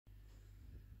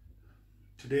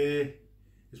Today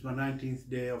is my 19th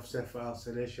day of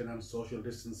self-isolation and social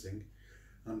distancing,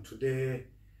 and today's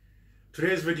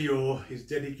video is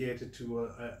dedicated to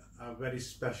a very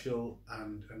special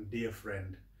and dear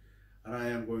friend, and I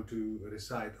am going to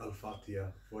recite Al-Fatiha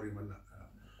for him, and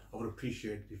I would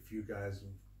appreciate if you guys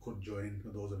could join,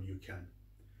 those of you can.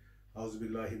 A'udhu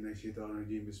billahi minash shaitanir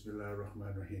rajeem. Bismillahir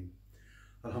rahmanir rahim.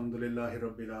 Alhamdulillahi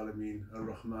rabbil alamin.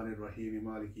 Ar-Rahmanir Rahim.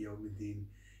 Maliki yawmiddin.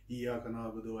 Iyyaka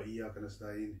na'budu wa iyyaka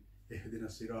nasta'in.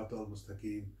 Ihdinas siratal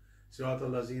mustaqim. Siratal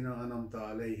ladzina an'amta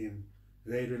alayhim.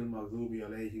 Ghayril maghdubi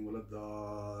alayhim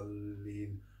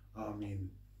waladdallin. Ameen.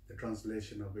 The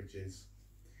translation of which is: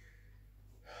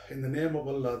 in the name of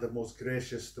Allah, the most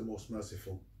gracious, the most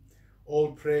merciful.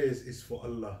 All praise is for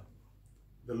Allah,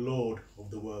 the Lord of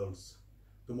the worlds,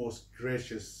 the most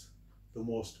gracious, the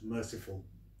most merciful,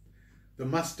 the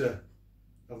Master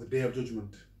of the Day of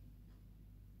Judgement.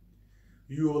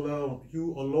 You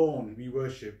alone we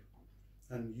worship,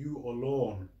 and you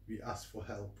alone we ask for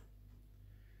help.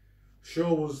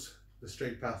 Show us the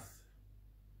straight path,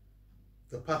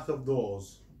 the path of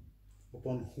those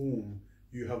upon whom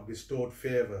you have bestowed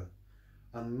favour,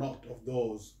 and not of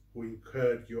those who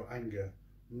incurred your anger,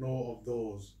 nor of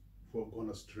those who have gone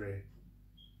astray.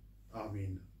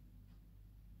 Ameen.